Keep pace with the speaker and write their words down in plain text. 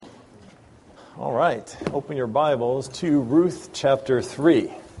All right, open your Bibles to Ruth chapter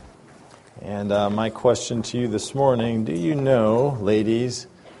 3. And my question to you this morning, do you know, ladies,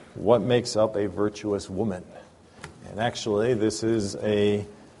 what makes up a virtuous woman? And actually, this is a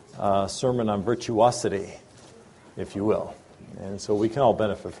sermon on virtuosity, if you will. And so we can all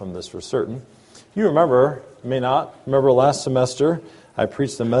benefit from this for certain. You remember, may not, remember last semester, I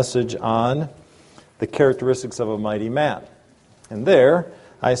preached a message on the characteristics of a mighty man. And there,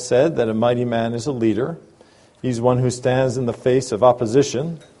 I said that a mighty man is a leader. He's one who stands in the face of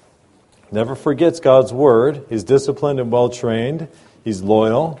opposition, never forgets God's word, is disciplined and well-trained, he's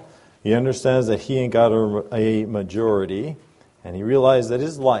loyal, he understands that he ain't got a majority, and he realized that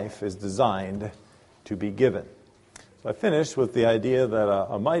his life is designed to be given. So I finished with the idea that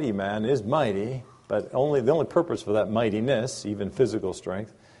a mighty man is mighty, but the only purpose for that mightiness, even physical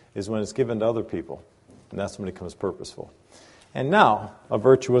strength, is when it's given to other people, and that's when it becomes purposeful. And now, a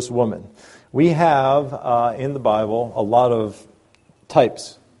virtuous woman. We have in the Bible a lot of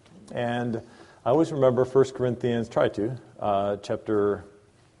types. And I always remember 1 Corinthians, chapter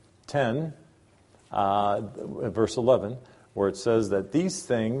 10, verse 11, where it says that these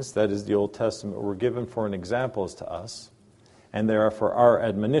things, that is the Old Testament, were given for an example to us, and they are for our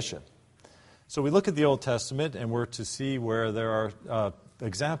admonition. So we look at the Old Testament, and we're to see where there are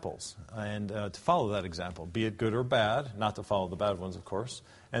examples, and to follow that example, be it good or bad, not to follow the bad ones, of course.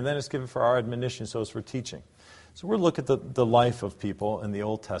 And then it's given for our admonition, so it's for teaching. So we're looking at the life of people in the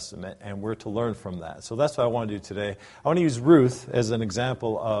Old Testament, and we're to learn from that. So that's what I want to do today. I want to use Ruth as an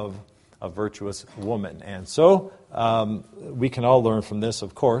example of a virtuous woman. And so we can all learn from this,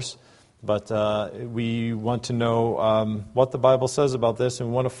 of course, but we want to know what the Bible says about this, and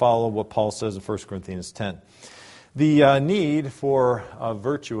we want to follow what Paul says in 1 Corinthians 10. The need for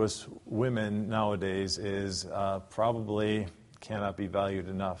virtuous women nowadays is probably cannot be valued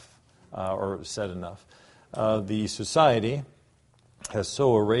enough or said enough. The society has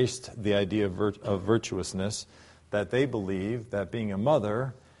so erased the idea of virtuousness that they believe that being a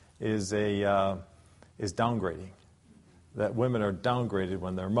mother is downgrading, that women are downgraded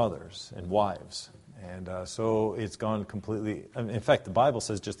when they're mothers and wives. And so it's gone completely. In fact, the Bible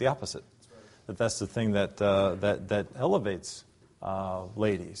says just the opposite. That's the thing that elevates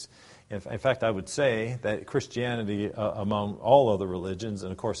ladies. In fact, I would say that Christianity, among all other religions,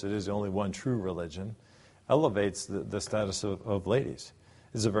 and of course it is the only one true religion, elevates the status of ladies.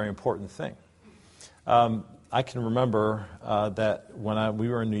 It's a very important thing. I can remember that when we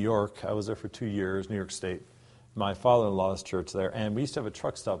were in New York, I was there for 2 years, New York State. My father-in-law's church there, and we used to have a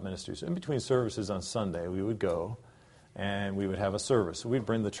truck stop ministry. So in between services on Sunday, we would go and we would have a service. So we'd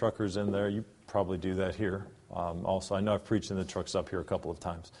bring the truckers in there. You probably do that here. Also, I know I've preached in the trucks up here a couple of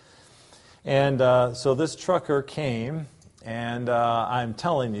times. And so this trucker came, and I'm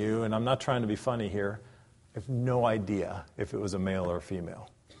telling you, and I'm not trying to be funny here, I have no idea if it was a male or a female.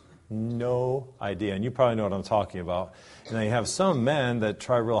 No idea. And you probably know what I'm talking about. And then you have some men that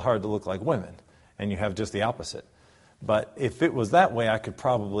try real hard to look like women, and you have just the opposite. But if it was that way, I could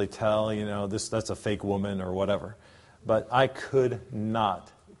probably tell, that's a fake woman or whatever. But I could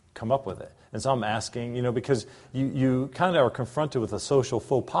not come up with it. And so I'm asking, because you kind of are confronted with a social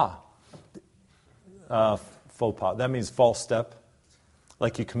faux pas. Faux pas. That means false step.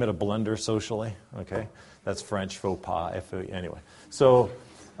 Like you commit a blunder socially. Okay? That's French, faux pas. Anyway. So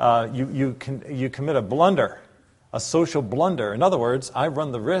you commit a blunder, a social blunder. In other words, I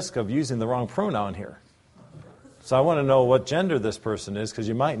run the risk of using the wrong pronoun here. So I want to know what gender this person is, because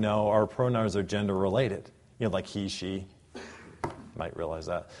you might know our pronouns are gender related. Like he, she. Might realize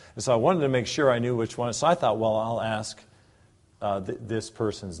that. And so I wanted to make sure I knew which one. So I thought, well, I'll ask this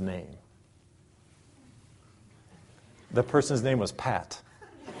person's name. The person's name was Pat.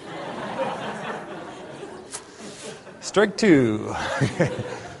 Strike two.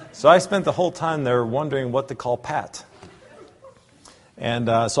 So I spent the whole time there wondering what to call Pat. And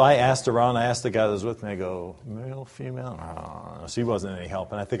so I asked around. I asked the guy that was with me. I go, male, female? Oh, she wasn't any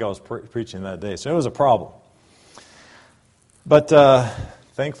help. And I think I was preaching that day. So it was a problem. But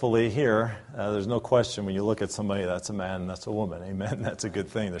thankfully here, there's no question when you look at somebody that's a man and that's a woman. Amen. That's a good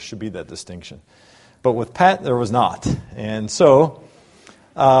thing. There should be that distinction. But with Pat, there was not. And so,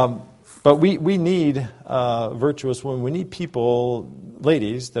 but we need virtuous women. We need people,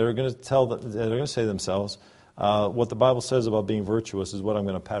 ladies, that are going to say to themselves, what the Bible says about being virtuous is what I'm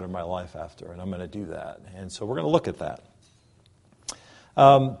going to pattern my life after, and I'm going to do that. And so we're going to look at that.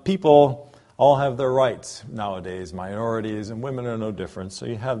 People all have their rights nowadays, minorities, and women are no different. So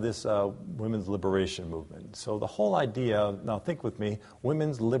you have this women's liberation movement. So the whole idea, now think with me,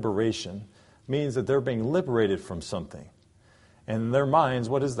 women's liberation means that they're being liberated from something. And in their minds,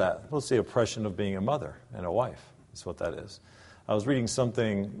 what is that? Well, it's the oppression of being a mother and a wife. That's what that is. I was reading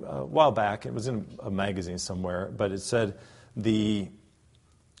something a while back. It was in a magazine somewhere, but it said the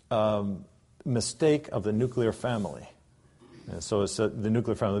mistake of the nuclear family. And so it's the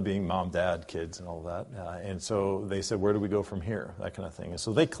nuclear family being mom, dad, kids, and all that. And so they said, where do we go from here? That kind of thing. And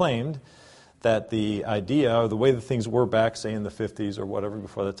so they claimed that the idea, or the way that things were back, say in the 50s or whatever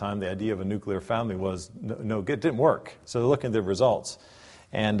before the time, the idea of a nuclear family was no good. It didn't work. So they're looking at the results.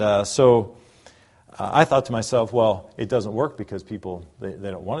 And I thought to myself, well, it doesn't work because people, they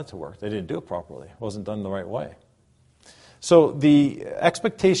don't want it to work. They didn't do it properly. It wasn't done the right way. So the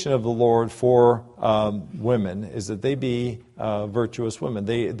expectation of the Lord for women is that they be virtuous women.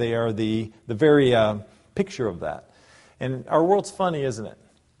 They are the very picture of that. And our world's funny, isn't it?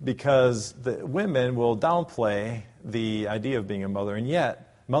 Because the women will downplay the idea of being a mother, and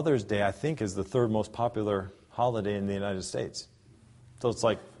yet Mother's Day, I think, is the third most popular holiday in the United States. So it's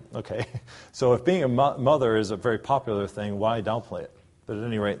like, okay, so if being a mother is a very popular thing, why downplay it? But at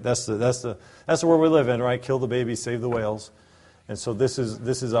any rate, that's the world we live in, right? Kill the babies, save the whales, and so this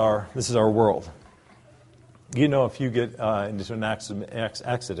is our world. You know, if you get into an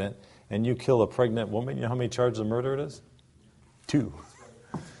accident and you kill a pregnant woman, you know how many charges of murder it is? 2.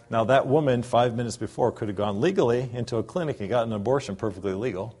 Now, that woman 5 minutes before could have gone legally into a clinic and gotten an abortion perfectly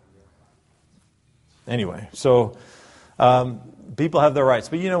legal. Anyway, so people have their rights.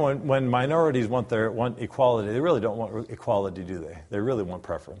 But you know, when minorities want equality, they really don't want equality, do they? They really want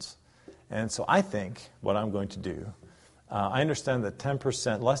preference. And so I think what I'm going to do, I understand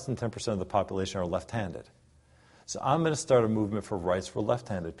that less than 10% of the population are left-handed. So I'm going to start a movement for rights for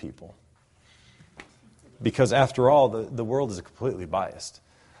left-handed people. Because after all, the world is completely biased.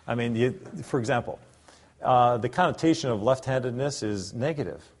 I mean, for example, the connotation of left-handedness is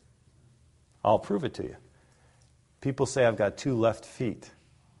negative. I'll prove it to you. People say I've got 2 left feet.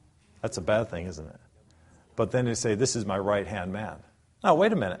 That's a bad thing, isn't it? But then they say, this is my right-hand man. Now,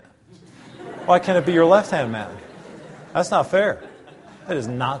 wait a minute. Why can't it be your left-hand man? That's not fair. That is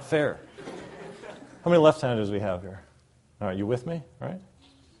not fair. How many left-handers do we have here? All right, you with me? All right?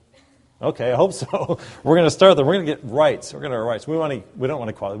 Okay, I hope so. We're going to start there. We're going to get rights. We're going to have rights. We don't want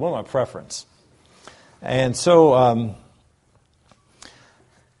equality. We want preference. And so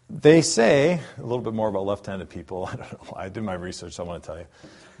they say, a little bit more about left-handed people. I don't know. I did my research, so I want to tell you.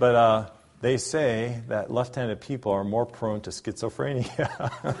 But they say that left-handed people are more prone to schizophrenia.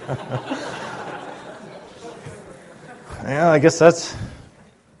 Yeah, I guess that's...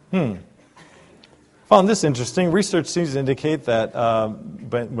 Found this interesting. Research seems to indicate that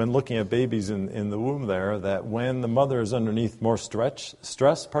when looking at babies in the womb there, that when the mother is underneath more stress,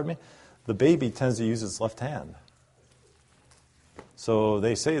 the baby tends to use its left hand. So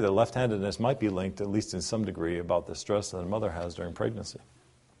they say that left-handedness might be linked, at least in some degree, about the stress that a mother has during pregnancy.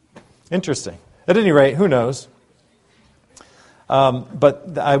 Interesting. At any rate, who knows?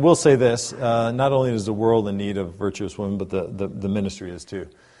 But I will say this, not only is the world in need of virtuous women, but the ministry is too.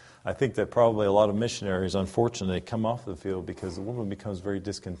 I think that probably a lot of missionaries, unfortunately, come off the field because the woman becomes very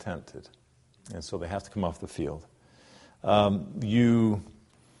discontented. And so they have to come off the field. You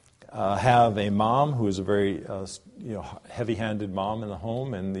have a mom who is a very heavy-handed mom in the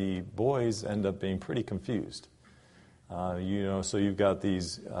home, and the boys end up being pretty confused. So you've got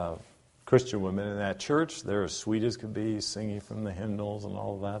these Christian women in that church. They're as sweet as could be, singing from the hymnals and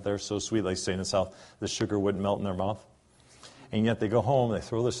all of that. They're so sweet, like say in the South, the sugar wouldn't melt in their mouth. And yet they go home, they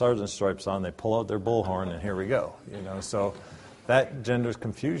throw their sergeant stripes on, they pull out their bullhorn, and here we go. So that genders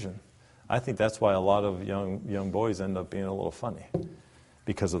confusion. I think that's why a lot of young boys end up being a little funny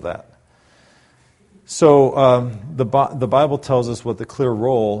because of that. So the Bible tells us what the clear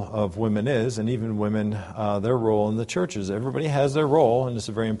role of women is, and even women, their role in the churches. Everybody has their role, and it's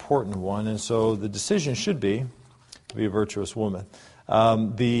a very important one. And so the decision should be to be a virtuous woman.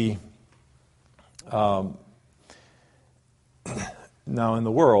 Now, in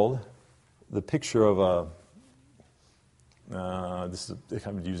the world, the picture of I'm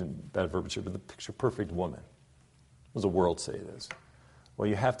using bad verbiage here, but the picture perfect woman. What does the world say it is? Well,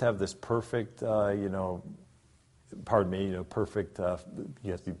 you have to have this perfect, perfect,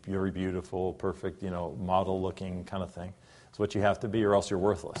 you have to be very beautiful, perfect, model-looking kind of thing. It's what you have to be, or else you're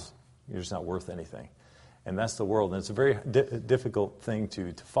worthless. You're just not worth anything. And that's the world. And it's a very difficult thing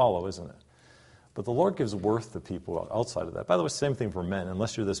to follow, isn't it? But the Lord gives worth to people outside of that. By the way, same thing for men.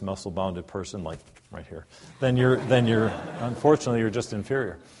 Unless you're this muscle-bounded person, like right here, then you're unfortunately you're just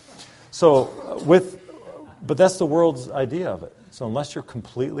inferior. But that's the world's idea of it. So unless you're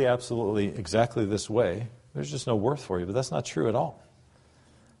completely, absolutely, exactly this way, there's just no worth for you. But that's not true at all.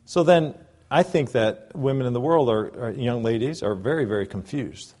 So then, I think that women in the world are young ladies are very, very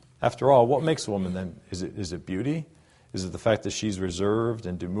confused. After all, what makes a woman then? Is it beauty? Is it the fact that she's reserved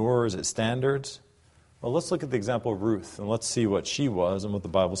and demure? Is it standards? Well, let's look at the example of Ruth, and let's see what she was and what the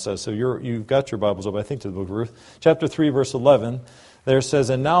Bible says. So you've got your Bibles up, I think, to the book of Ruth. Chapter 3, verse 11, there it says,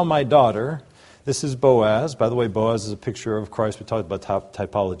 "And now my daughter," this is Boaz. By the way, Boaz is a picture of Christ. We talked about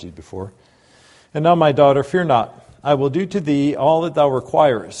typology before. "And now my daughter, fear not. I will do to thee all that thou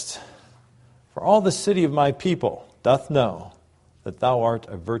requirest. For all the city of my people doth know that thou art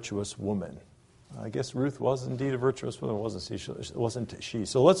a virtuous woman." I guess Ruth was indeed a virtuous woman, wasn't she?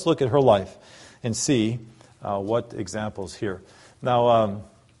 So let's look at her life and see what examples here. Now,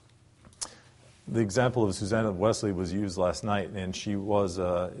 the example of Susanna Wesley was used last night, and she was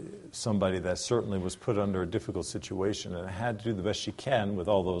somebody that certainly was put under a difficult situation and had to do the best she can with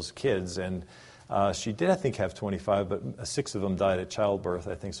all those kids. And she did, I think, have 25, but 6 of them died at childbirth,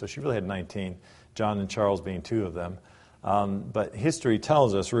 I think. So she really had 19, John and Charles being 2 of them. But history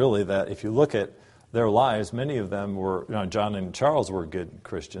tells us, really, that if you look at their lives, many of them were, John and Charles were good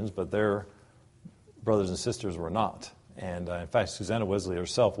Christians, but their brothers and sisters were not. And in fact, Susanna Wesley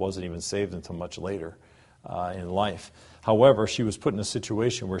herself wasn't even saved until much later in life. However, she was put in a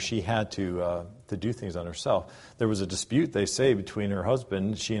situation where she had to do things on herself. There was a dispute, they say, between her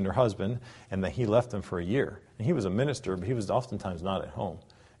husband, she and her husband, and that he left them for a year. And he was a minister, but he was oftentimes not at home.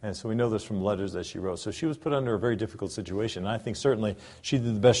 And so we know this from letters that she wrote. So she was put under a very difficult situation. And I think certainly she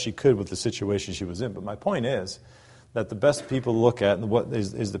did the best she could with the situation she was in. But my point is that the best people to look at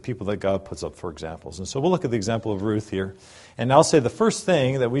is the people that God puts up for examples. And so we'll look at the example of Ruth here. And I'll say the first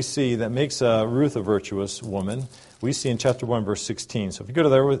thing that we see that makes Ruth a virtuous woman, we see in chapter 1, verse 16. So if you go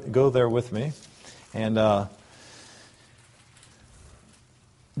there with me. And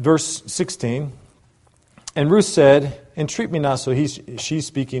verse 16, "And Ruth said, Entreat me not," so she's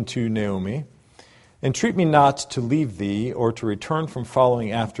speaking to Naomi, "Entreat me not to leave thee or to return from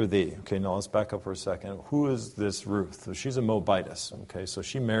following after thee." Okay, now let's back up for a second. Who is this Ruth? So she's a Moabitess. Okay, so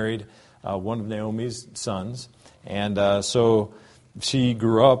she married one of Naomi's sons, and so she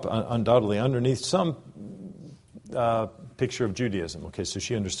grew up undoubtedly underneath some picture of Judaism. Okay, so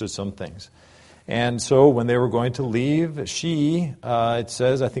she understood some things. And so when they were going to leave, she, it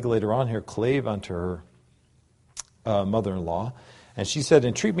says, I think later on here, clave unto her mother-in-law, and she said,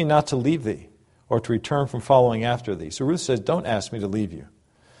 "Entreat me not to leave thee, or to return from following after thee." So Ruth says, "Don't ask me to leave you.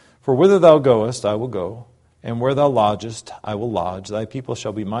 For whither thou goest, I will go, and where thou lodgest, I will lodge. Thy people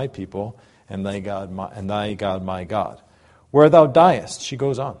shall be my people, and thy God my God. Where thou diest," she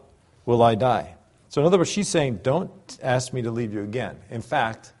goes on, "will I die." So in other words, she's saying, don't ask me to leave you again. In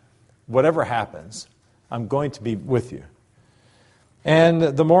fact, whatever happens, I'm going to be with you. "And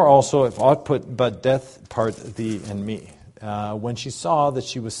the more also, if aught put but death part thee and me." When she saw that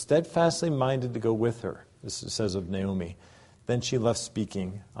she was steadfastly minded to go with her, this says of Naomi, then she left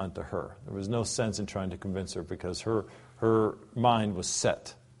speaking unto her. There was no sense in trying to convince her because her mind was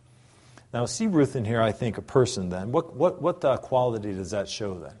set. Now, see Ruth in here, I think, a person then. What quality does that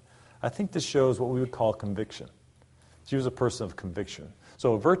show then? I think this shows what we would call conviction. She was a person of conviction.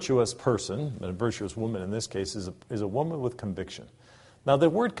 So a virtuous person, a virtuous woman in this case, is a woman with conviction. Now,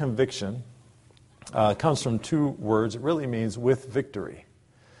 the word conviction comes from 2 words. It really means with victory.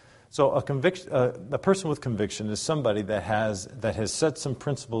 So a person with conviction is somebody that has set some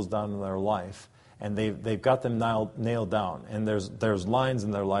principles down in their life, and they've got them nailed down. And there's lines in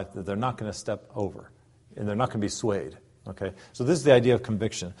their life that they're not going to step over, and they're not going to be swayed. Okay, so this is the idea of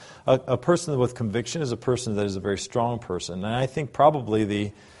conviction. A person with conviction is a person that is a very strong person, and I think probably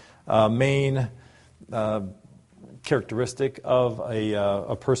the main characteristic of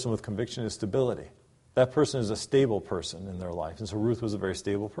a person with conviction is stability. That person is a stable person in their life, and so Ruth was a very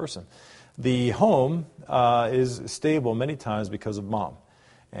stable person. The home is stable many times because of mom,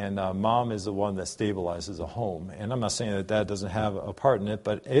 and mom is the one that stabilizes a home. And I'm not saying that dad doesn't have a part in it,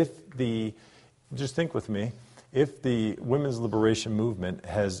 but just think with me, if the women's liberation movement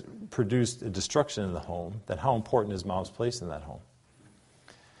has produced a destruction in the home, then how important is mom's place in that home?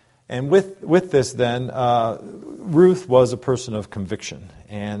 And with this then, Ruth was a person of conviction.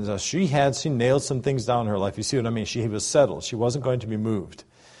 And she nailed some things down in her life. You see what I mean? She was settled. She wasn't going to be moved.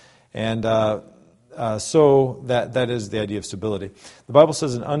 And so that is the idea of stability. The Bible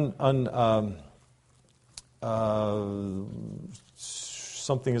says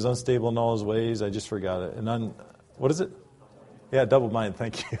something is unstable in all his ways. I just forgot it. What is it? Yeah, double-minded.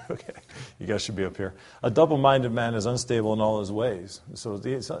 Thank you. Okay, you guys should be up here. A double-minded man is unstable in all his ways. So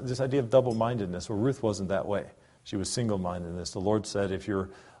this idea of double-mindedness, well, Ruth wasn't that way. She was single-mindedness. The Lord said, if your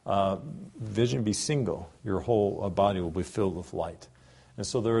vision be single, your whole body will be filled with light. And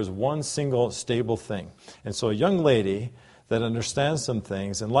so there is one single stable thing. And so a young lady that understands some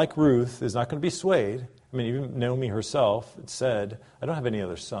things, and like Ruth, is not going to be swayed. I mean, even Naomi herself said, I don't have any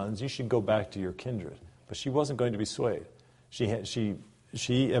other sons. You should go back to your kindred. But she wasn't going to be swayed. She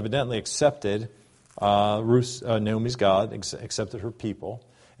evidently accepted Naomi's God, accepted her people.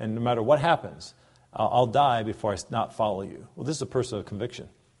 And no matter what happens, I'll die before I not follow you. Well, this is a person of conviction.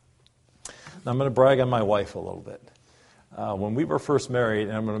 Now, I'm going to brag on my wife a little bit. When we were first married,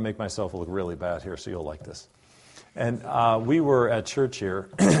 and I'm going to make myself look really bad here, so you'll like this. And we were at church here.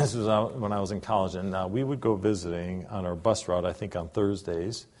 This was when I was in college, and we would go visiting on our bus route, I think on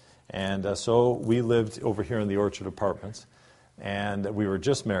Thursdays. And so we lived over here in the Orchard Apartments, and we were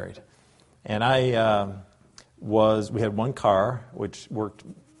just married. And we had one car, which worked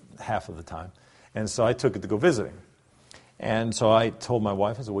half of the time. And so I took it to go visiting. And so I told my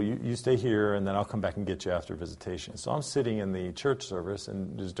wife, I said, well, you stay here, and then I'll come back and get you after visitation. So I'm sitting in the church service,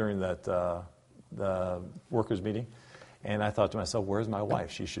 and it was during that the workers' meeting. And I thought to myself, where's my wife?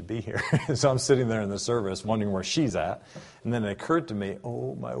 She should be here. So I'm sitting there in the service wondering where she's at. And then it occurred to me,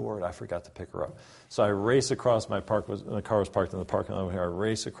 oh, my word, I forgot to pick her up. So I race across the car was parked in the parking lot over here. I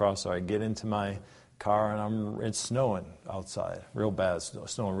race across, so I get into my car, and it's snowing outside, real bad,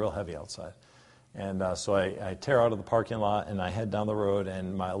 snowing real heavy outside. And so I tear out of the parking lot, and I head down the road,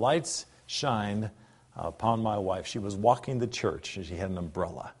 and my lights shined upon my wife. She was walking to church, and she had an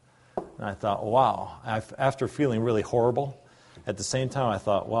umbrella. And I thought, wow, after feeling really horrible, at the same time I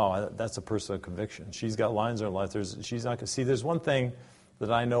thought, wow, that's a person of conviction. She's got lines in her life. She's not going to see. There's one thing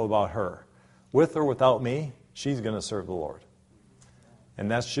that I know about her. With or without me, she's going to serve the Lord. And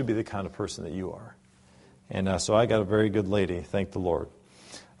that should be the kind of person that you are. And so I got a very good lady, thank the Lord.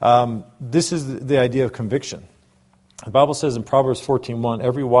 This is the idea of conviction. The Bible says in Proverbs 14:1,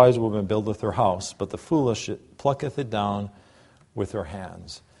 every wise woman buildeth her house, but the foolish plucketh it down with her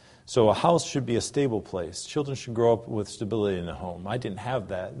hands. So a house should be a stable place. Children should grow up with stability in the home. I didn't have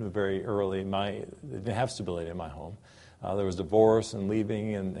that very early. I didn't have stability in my home. There was divorce and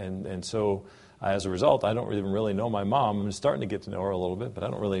leaving, and so as a result, I don't even really know my mom. I'm starting to get to know her a little bit, but I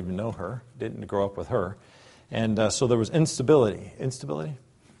don't really even know her. Didn't grow up with her. And so there was instability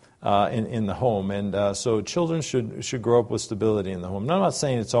in the home. And so children should grow up with stability in the home. Now, I'm not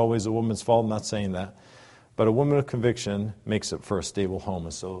saying it's always a woman's fault. I'm not saying that. But a woman of conviction makes it for a stable home.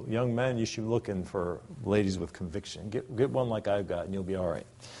 And so young men, you should be looking for ladies with conviction. Get one like I've got, and you'll be all right.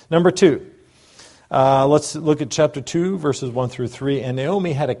 Number 2. Let's look at chapter 2, verses 1 through 3. And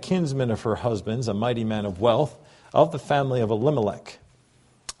Naomi had a kinsman of her husband's, a mighty man of wealth, of the family of Elimelech.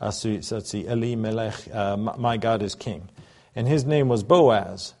 So let's see, Elimelech, my God is king. And his name was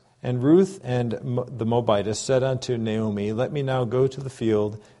Boaz. And Ruth and the Moabitess said unto Naomi, let me now go to the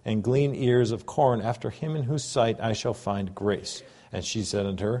field and glean ears of corn after him in whose sight I shall find grace. And she said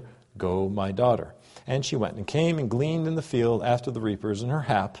unto her, go, my daughter. And she went and came and gleaned in the field after the reapers, and her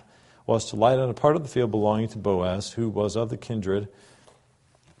hap was to light on a part of the field belonging to Boaz, who was of the kindred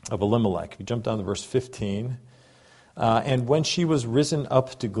of Elimelech. We jump down to verse 15. And when she was risen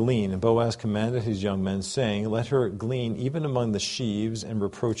up to glean, Boaz commanded his young men, saying, let her glean even among the sheaves, and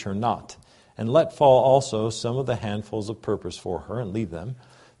reproach her not. And let fall also some of the handfuls of purpose for her, and leave them,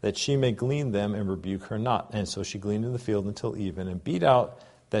 that she may glean them, and rebuke her not. And so she gleaned in the field until even, and beat out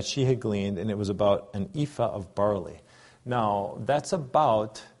that she had gleaned, and it was about an ephah of barley. Now, that's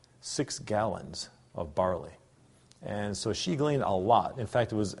about 6 gallons of barley. And so she gleaned a lot. In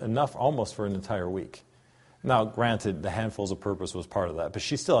fact, it was enough almost for an entire week. Now, granted, the handfuls of purpose was part of that, but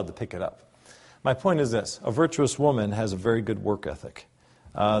she still had to pick it up. My point is this. A virtuous woman has a very good work ethic.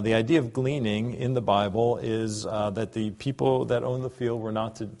 The idea of gleaning in the Bible is that the people that owned the field were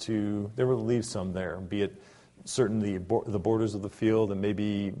not they were to leave some there, be it certainly the borders of the field and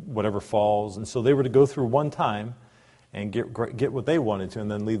maybe whatever falls. And so they were to go through one time and get what they wanted to, and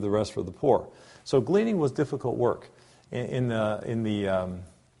then leave the rest for the poor. So gleaning was difficult work. In the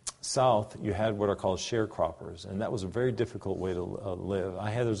South, you had what are called sharecroppers, and that was a very difficult way to live.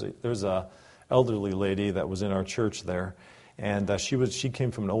 There's a elderly lady that was in our church there, and she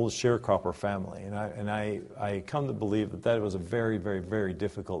came from an old sharecropper family, and I come to believe that was a very, very, very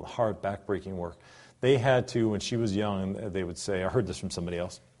difficult, hard, backbreaking work. They had to, when she was young, they would say, I heard this from somebody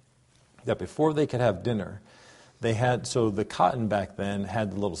else, that before they could have dinner, so the cotton back then had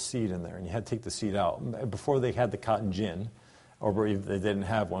the little seed in there, and you had to take the seed out. Before they had the cotton gin, or if they didn't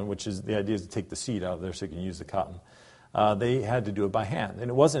have one, which is the idea is to take the seed out of there so you can use the cotton. They had to do it by hand,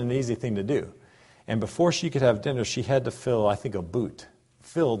 and it wasn't an easy thing to do. And before she could have dinner, she had to fill, I think, a boot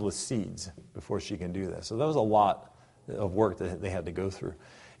filled with seeds before she can do that. So that was a lot of work that they had to go through.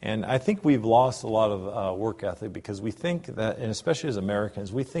 And I think we've lost a lot of work ethic because we think that, and especially as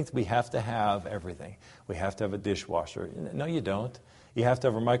Americans, we think that we have to have everything. We have to have a dishwasher. No, you don't. You have to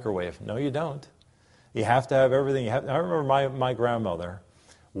have a microwave. No, you don't. You have to have everything. I remember my grandmother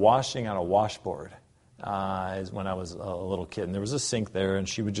washing on a washboard when I was a little kid. And there was a sink there, and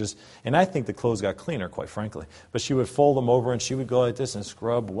she would just, and I think the clothes got cleaner, quite frankly. But she would fold them over, and she would go like this and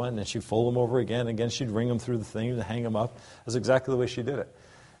scrub one, and she'd fold them over again. Again, she'd wring them through the thing and hang them up. That's exactly the way she did it.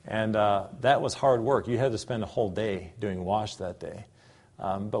 And that was hard work. You had to spend a whole day doing wash that day.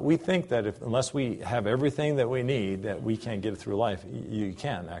 But we think that unless we have everything that we need, that we can't get it through life. You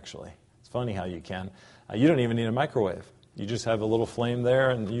can, actually. It's funny how you can. You don't even need a microwave. You just have a little flame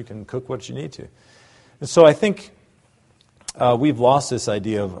there, and you can cook what you need to. And so I think we've lost this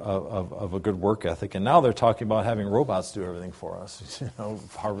idea of a good work ethic. And now they're talking about having robots do everything for us,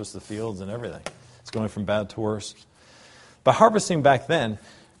 harvest the fields and everything. It's going from bad to worse. But harvesting back then,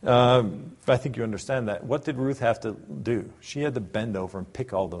 I think you understand that. What did Ruth have to do? She had to bend over and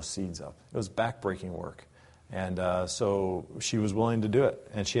pick all those seeds up. It was backbreaking work. And so she was willing to do it.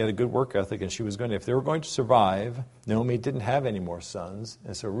 And she had a good work ethic, and she was going to, if they were going to survive, Naomi didn't have any more sons.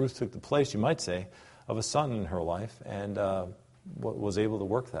 And so Ruth took the place, you might say, of a son in her life and was able to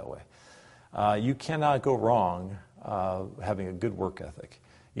work that way. You cannot go wrong having a good work ethic.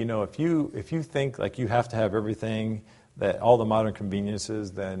 If you think like you have to have everything, that all the modern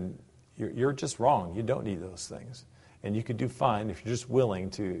conveniences, then you're just wrong. You don't need those things. And you could do fine if you're just willing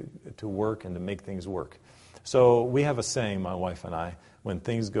to work and to make things work. So we have a saying, my wife and I, when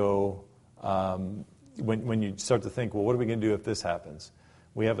things go, when you start to think, well, what are we going to do if this happens?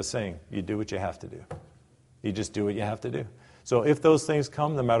 We have a saying, you do what you have to do. You just do what you have to do. So if those things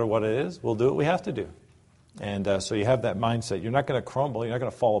come, no matter what it is, we'll do what we have to do. And so you have that mindset. You're not going to crumble. You're not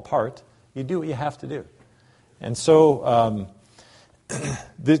going to fall apart. You do what you have to do. And so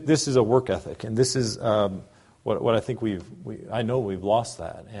this is a work ethic, and this is what I think I know we've lost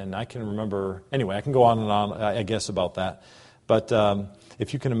that. And I can remember, anyway, I can go on and on, I guess, about that. But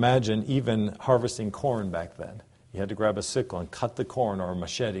if you can imagine even harvesting corn back then, you had to grab a sickle and cut the corn, or a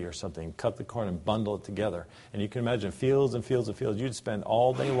machete or something, cut the corn and bundle it together. And you can imagine fields and fields and fields. You'd spend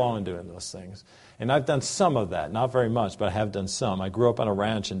all day long doing those things. And I've done some of that, not very much, but I have done some. I grew up on a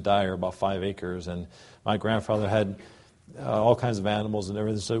ranch in Dyer, about 5 acres, and my grandfather had all kinds of animals and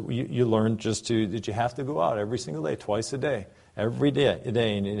everything. So you learned that you have to go out every single day, twice a day, every day, and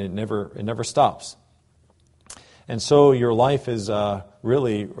it never stops. And so your life is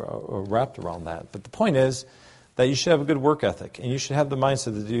really wrapped around that. But the point is that you should have a good work ethic, and you should have the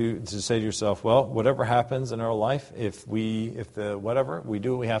mindset to say to yourself, well, whatever happens in our life, if we do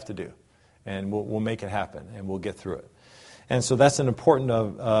what we have to do, and we'll make it happen, and we'll get through it. And so that's an important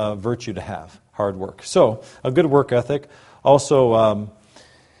virtue to have, hard work. So a good work ethic. Also,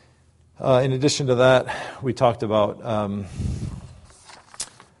 in addition to that, we talked about,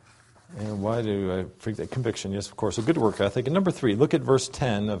 and why do I freak that conviction? Yes, of course, a good work ethic. And number 3, look at verse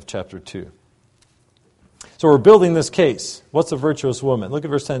 10 of chapter 2. So we're building this case. What's a virtuous woman? Look at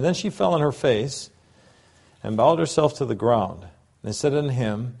verse 10. Then she fell on her face and bowed herself to the ground. And said unto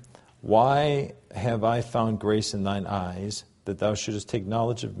him, Why have I found grace in thine eyes, that thou shouldest take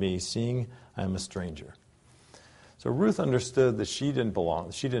knowledge of me, seeing I am a stranger? So Ruth understood that she didn't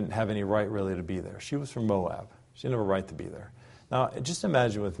belong. She didn't have any right really to be there. She was from Moab. She didn't have a right to be there. Now, just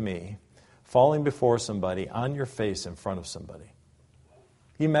imagine with me falling before somebody on your face in front of somebody.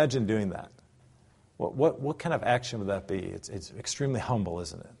 Can you imagine doing that? What kind of action would that be? It's extremely humble,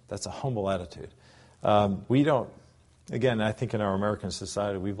 isn't it? That's a humble attitude. We don't, again, I think in our American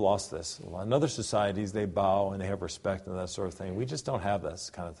society, we've lost this. In other societies, they bow and they have respect and that sort of thing. We just don't have that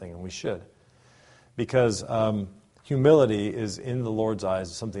kind of thing, and we should. Because humility is, in the Lord's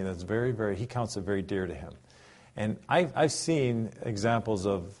eyes, something that's very, very, He counts it very dear to Him. And I've seen examples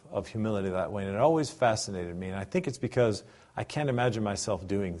of humility that way, and it always fascinated me. And I think it's because I can't imagine myself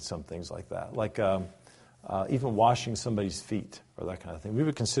doing some things like that, like even washing somebody's feet or that kind of thing. We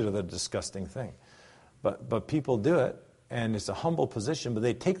would consider that a disgusting thing. But people do it, and it's a humble position, but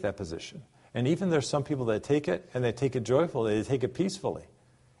they take that position. And even there's some people that take it, and they take it joyfully, they take it peacefully.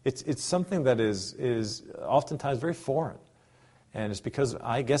 It's something that is oftentimes very foreign. And it's because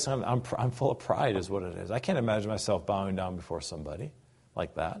I guess I'm full of pride is what it is. I can't imagine myself bowing down before somebody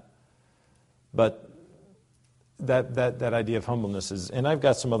like that. But that idea of humbleness is, and I've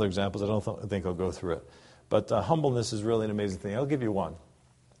got some other examples. I don't think I'll go through it. But humbleness is really an amazing thing. I'll give you one.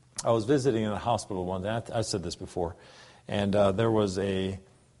 I was visiting in a hospital one day. I said this before. And there was a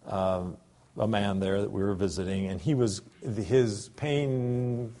man there that we were visiting, and his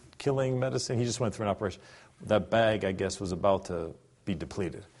pain-killing medicine, he just went through an operation. That bag, I guess, was about to be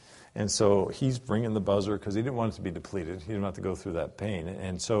depleted. And so he's bringing the buzzer because he didn't want it to be depleted. He didn't have to go through that pain.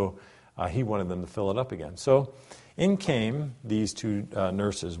 And so he wanted them to fill it up again. So in came these two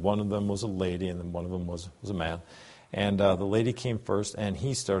nurses. One of them was a lady, and then one of them was a man. And the lady came first, and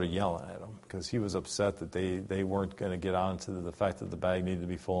he started yelling at them because he was upset that they weren't going to get on to the fact that the bag needed to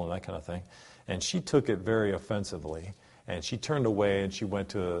be full and that kind of thing. And she took it very offensively. And she turned away, and she went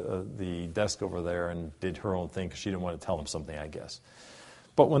to the desk over there and did her own thing because she didn't want to tell him something, I guess.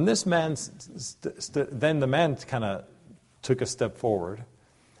 But when this man, then the man kind of took a step forward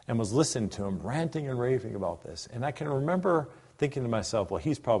and was listening to him, ranting and raving about this. And I can remember thinking to myself, well,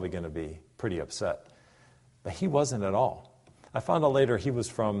 he's probably going to be pretty upset. But he wasn't at all. I found out later he was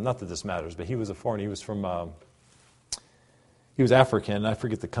from, not that this matters, but he was a foreigner. He was from, he was African. I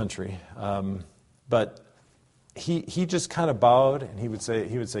forget the country. But he just kind of bowed, and he would say,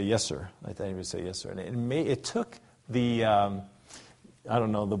 yes, sir. I thought he would say, yes, sir. And it took the, I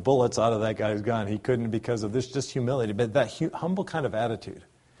don't know, the bullets out of that guy's gun. He couldn't because of this just humility, but that humble kind of attitude.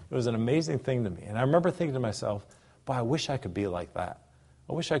 It was an amazing thing to me. And I remember thinking to myself, boy, I wish I could be like that.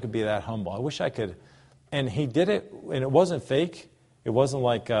 I wish I could be that humble. I wish I could. And he did it, and it wasn't fake. It wasn't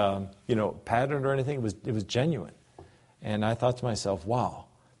like, patterned or anything. It was genuine. And I thought to myself, wow,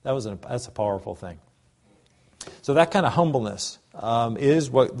 that's a powerful thing. So that kind of humbleness is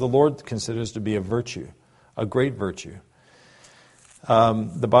what the Lord considers to be a virtue, a great virtue.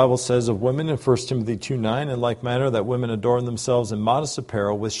 The Bible says of women in 1 Timothy 2:9, in like manner that women adorn themselves in modest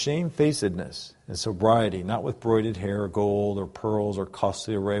apparel with shamefacedness and sobriety, not with broided hair or gold or pearls or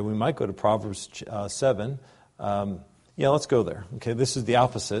costly array. We might go to Proverbs 7. Let's go there. Okay, this is the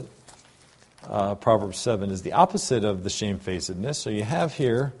opposite. Proverbs 7 is the opposite of the shamefacedness. So you have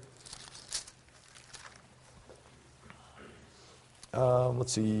here,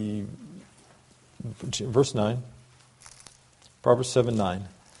 let's see, verse 9. Proverbs 7:9.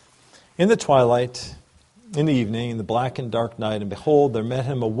 In the twilight, in the evening, in the black and dark night, and behold, there met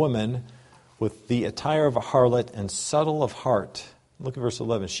him a woman with the attire of a harlot and subtle of heart. Look at verse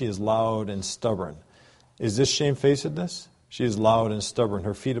 11. She is loud and stubborn. Is this shamefacedness? She is loud and stubborn.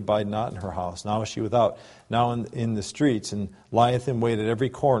 Her feet abide not in her house. Now is she without, now in the streets, and lieth in wait at every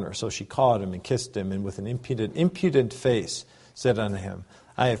corner. So she caught him and kissed him, and with an impudent face said unto him,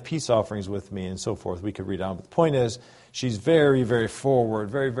 I have peace offerings with me, and so forth. We could read on. But the point is, she's very, very forward,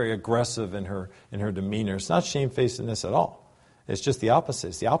 very, very aggressive in her demeanor. It's not shamefacedness at all. It's just the opposite.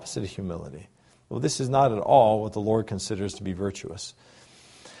 It's the opposite of humility. Well, this is not at all what the Lord considers to be virtuous.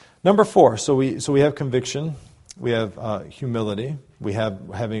 Number 4, so we have conviction, we have humility, we have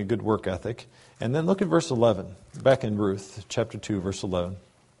having a good work ethic. And then look at verse 11, back in Ruth, chapter 2, verse 11.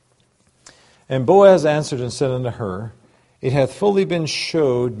 And Boaz answered and said unto her, It hath fully been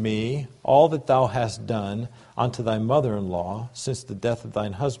showed me all that thou hast done unto thy mother-in-law since the death of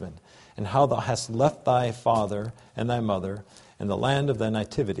thine husband, and how thou hast left thy father and thy mother and the land of thy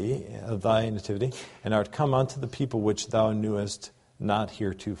nativity, and art come unto the people which thou knewest not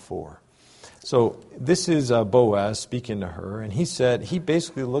heretofore. So this is Boaz speaking to her, and he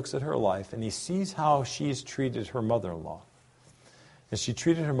basically looks at her life, and he sees how she's treated her mother-in-law. And she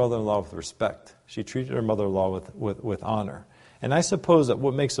treated her mother-in-law with respect. She treated her mother-in-law with honor. And I suppose that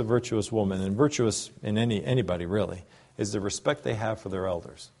what makes a virtuous woman, and virtuous in anybody really, is the respect they have for their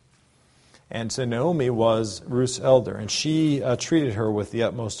elders. And so Naomi was Ruth's elder, and she treated her with the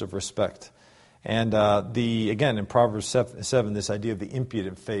utmost of respect. And again, in Proverbs 7, this idea of the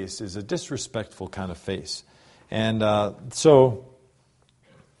impudent face is a disrespectful kind of face. And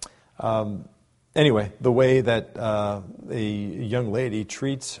anyway, the way that a young lady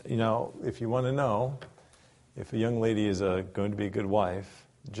treats, if you want to know if a young lady is going to be a good wife,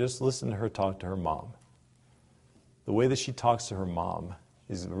 just listen to her talk to her mom. The way that she talks to her mom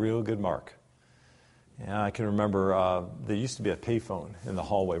is a real good mark. And I can remember there used to be a payphone in the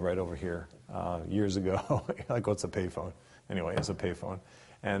hallway right over here years ago. Like, what's a payphone? Anyway, it's a payphone.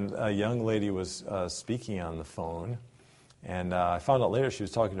 And a young lady was speaking on the phone. And I found out later she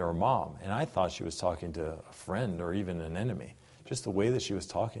was talking to her mom, and I thought she was talking to a friend or even an enemy, just the way that she was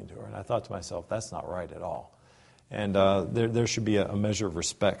talking to her. And I thought to myself, that's not right at all. And there should be a measure of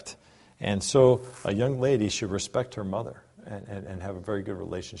respect. And so a young lady should respect her mother and have a very good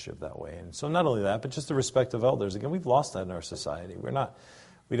relationship that way. And so not only that, but just the respect of elders. Again, we've lost that in our society.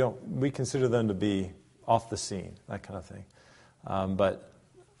 We consider them to be off the scene, that kind of thing. But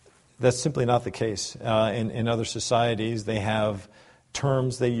that's simply not the case. In other societies, they have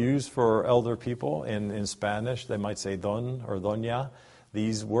terms they use for elder people. In Spanish, they might say don or doña.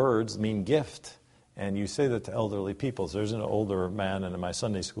 These words mean gift. And you say that to elderly people. So there's an older man in my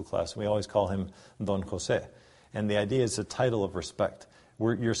Sunday school class, and we always call him Don Jose. And the idea is a title of respect.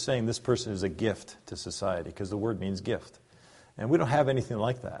 You're saying this person is a gift to society because the word means gift. And we don't have anything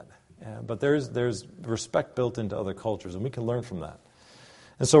like that. But there's respect built into other cultures, and we can learn from that.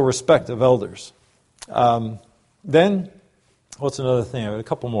 And so respect of elders. Then, what's another thing? I have a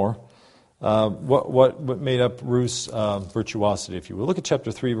couple more. What made up Ruth's virtuosity, if you will. Look at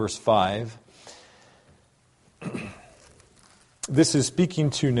chapter 3, verse 5. This is speaking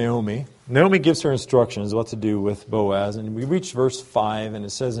to Naomi. Naomi gives her instructions what to do with Boaz. And we reach verse 5, and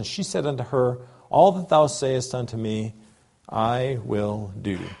it says, "And she said unto her, All that thou sayest unto me, I will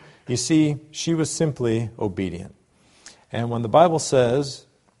do." You see, she was simply obedient. And when the Bible says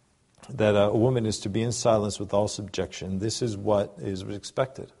that a woman is to be in silence with all subjection, this is what is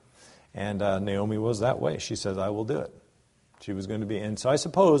expected. And Naomi was that way. She says, I will do it. She was going to be. And so I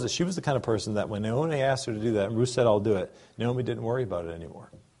suppose that she was the kind of person that when Naomi asked her to do that, and Ruth said, I'll do it, Naomi didn't worry about it anymore.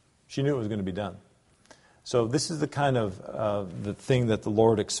 She knew it was going to be done. So this is the kind of the thing that the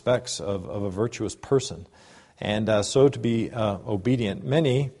Lord expects of a virtuous person. And so to be obedient.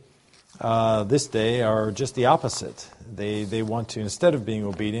 Many this day are just the opposite. They want to, instead of being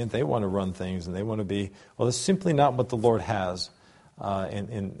obedient, they want to run things, and they want to be, well, that's simply not what the Lord has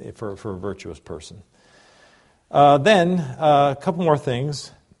for a virtuous person. Then, a couple more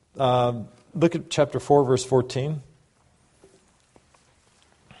things. Look at chapter 4, verse 14.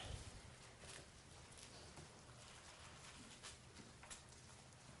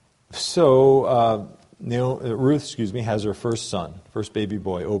 So, Ruth, has her first son, first baby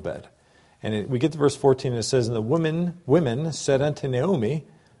boy, Obed. And we get to verse 14, and it says, And the women said unto Naomi,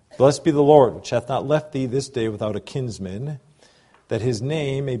 Blessed be the Lord, which hath not left thee this day without a kinsman, that his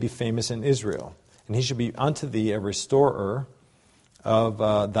name may be famous in Israel. And he shall be unto thee a restorer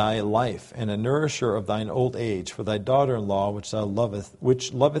of thy life, and a nourisher of thine old age, for thy daughter-in-law,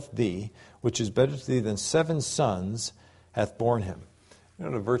 which loveth thee, which is better to thee than 7 sons, hath borne him. You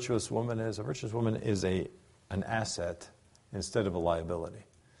know what a virtuous woman is? A virtuous woman is an asset instead of a liability.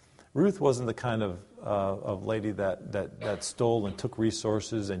 Ruth wasn't the kind of lady that stole and took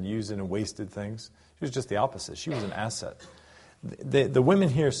resources and used and wasted things. She was just the opposite. She was an asset. The women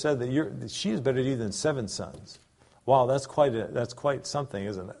here said that she is better to you than 7 sons. Wow, that's quite something,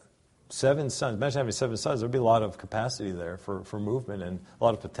 isn't it? 7 sons. Imagine having 7 sons. There'd be a lot of capacity there for movement and a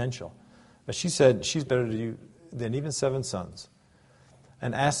lot of potential. But she said she's better to you than even 7 sons.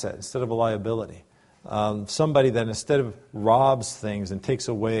 An asset instead of a liability. Somebody that instead of robs things and takes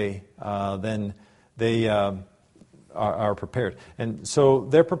away, then they are prepared. And so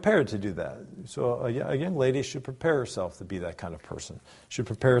they're prepared to do that. So a young lady should prepare herself to be that kind of person. Should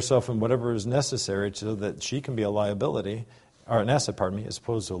prepare herself in whatever is necessary so that she can be a liability, or an asset, as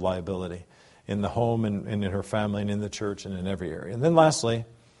opposed to a liability in the home and in her family and in the church and in every area. And then lastly,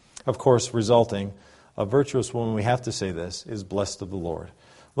 of course, resulting, a virtuous woman, we have to say this, is blessed of the Lord.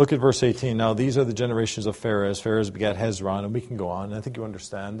 Look at verse 18. Now, these are the generations of Pharez. Pharez begat Hezron, and we can go on. And I think you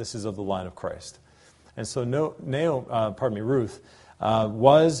understand. This is of the line of Christ. And so Ruth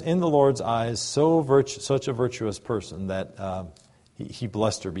was, in the Lord's eyes, such a virtuous person that he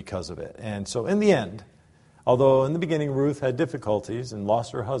blessed her because of it. And so in the end, although in the beginning Ruth had difficulties and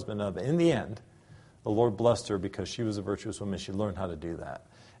lost her husband, in the end, the Lord blessed her because she was a virtuous woman. She learned how to do that.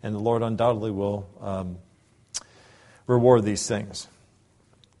 And the Lord undoubtedly will reward these things.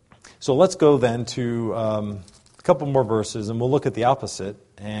 So let's go then to a couple more verses, and we'll look at the opposite,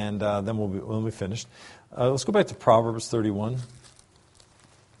 and then we'll be finished. Let's go back to Proverbs 31.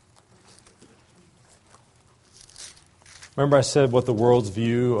 Remember I said what the world's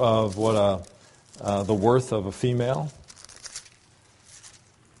view of what the worth of a female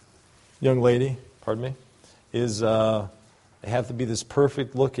young lady, is they have to be this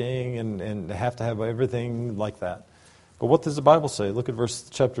perfect looking and they have to have everything like that. But what does the Bible say? Look at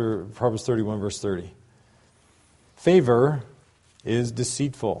Proverbs 31, verse 30. Favor is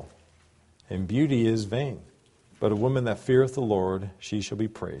deceitful, and beauty is vain. But a woman that feareth the Lord, she shall be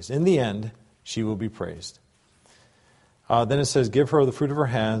praised. In the end, she will be praised. Then it says, give her the fruit of her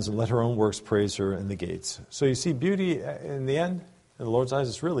hands, and let her own works praise her in the gates. So you see, beauty, in the end, in the Lord's eyes,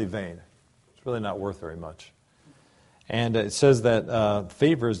 is really vain. It's really not worth very much. And it says that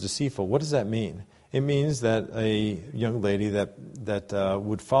favor is deceitful. What does that mean? It means that a young lady that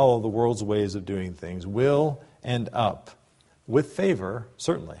would follow the world's ways of doing things will end up with favor,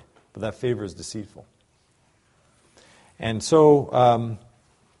 certainly, but that favor is deceitful. And so,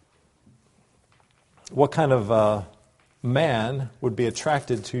 what kind of man would be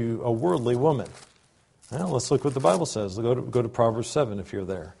attracted to a worldly woman? Well, let's look what the Bible says. Go to Proverbs 7 if you're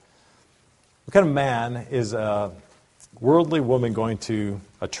there. What kind of man is a worldly woman going to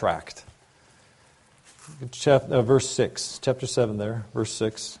attract? verse 6, chapter 7 there, verse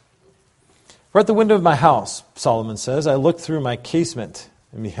 6. For at the window of my house, Solomon says, I looked through my casement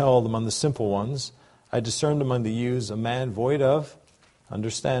and beheld among the simple ones, I discerned among the youths a man void of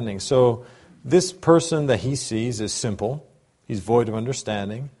understanding. So this person that he sees is simple. He's void of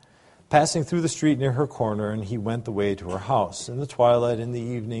understanding. Passing through the street near her corner, and he went the way to her house. In the twilight, in the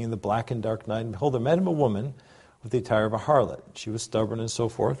evening, in the black and dark night, and behold, there met him a woman with the attire of a harlot. She was stubborn and so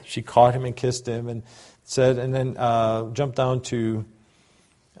forth. She caught him and kissed him and said, and then jumped down to,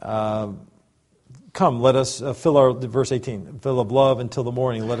 come, let us verse 18, fill of love until the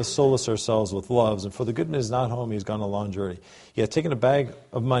morning. Let us solace ourselves with loves. And for the goodman is not home, he has gone a long journey. He had taken a bag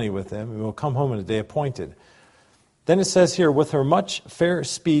of money with him, and will come home in a day appointed. Then it says here, with her much fair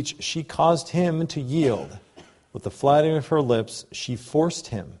speech, she caused him to yield. With the flattering of her lips, she forced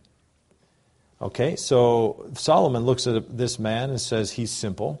him. Okay, so Solomon looks at this man and says he's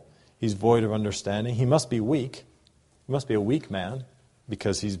simple. He's void of understanding. He must be weak. He must be a weak man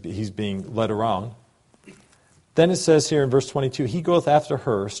because he's being led around. Then it says here in verse 22, he goeth after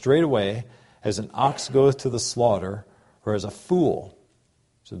her straightway as an ox goeth to the slaughter, or as a fool.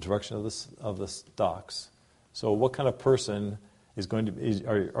 It's the direction of the stocks. So what kind of person is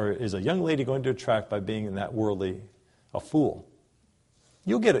is a young lady going to attract by being in that worldly, a fool?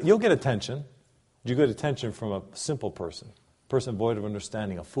 You'll get attention. You get attention from a simple person void of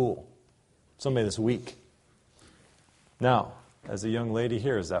understanding, a fool, somebody that's weak. Now, as a young lady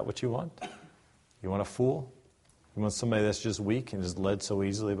here, is that what you want? You want a fool? You want somebody that's just weak and is led so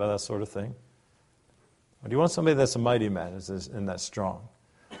easily by that sort of thing? Or do you want somebody that's a mighty man and that's strong?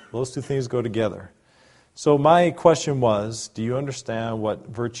 Those two things go together. So my question was, do you understand what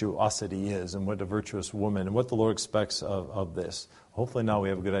virtuosity is and what a virtuous woman and what the Lord expects of this? Hopefully now we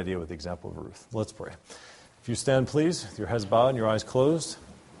have a good idea with the example of Ruth. Let's pray. If you stand, please, with your heads bowed and your eyes closed.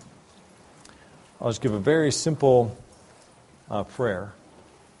 I'll just give a very simple prayer.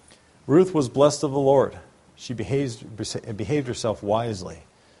 Ruth was blessed of the Lord. She behaved herself wisely.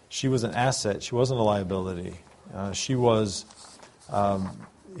 She was an asset. She wasn't a liability. She was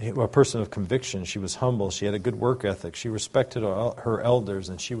a person of conviction. She was humble. She had a good work ethic. She respected her elders,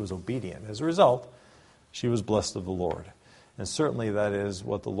 and she was obedient. As a result, she was blessed of the Lord. And certainly that is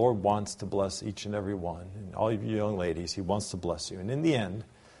what the Lord wants to bless each and every one. And all of you young ladies, He wants to bless you. And in the end,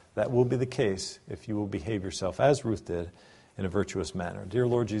 that will be the case if you will behave yourself, as Ruth did, in a virtuous manner. Dear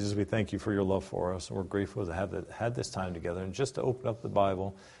Lord Jesus, we thank you for your love for us. And we're grateful to have had this time together and just to open up the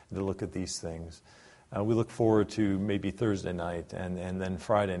Bible and to look at these things. We look forward to maybe Thursday night and then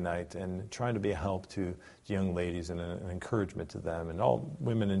Friday night and trying to be a help to young ladies and an encouragement to them and all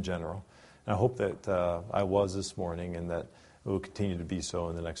women in general. And I hope that I was this morning and that it will continue to be so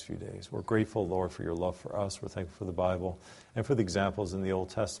in the next few days. We're grateful, Lord, for your love for us. We're thankful for the Bible and for the examples in the Old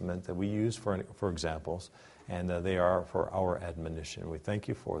Testament that we use for examples, and they are for our admonition. We thank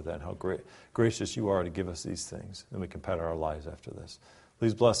you for that, how gracious you are to give us these things, and we can pattern our lives after this.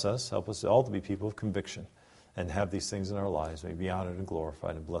 Please bless us. Help us all to be people of conviction and have these things in our lives. May we be honored and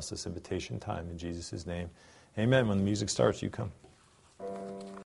glorified, and bless this invitation time in Jesus' name. Amen. When the music starts, you come.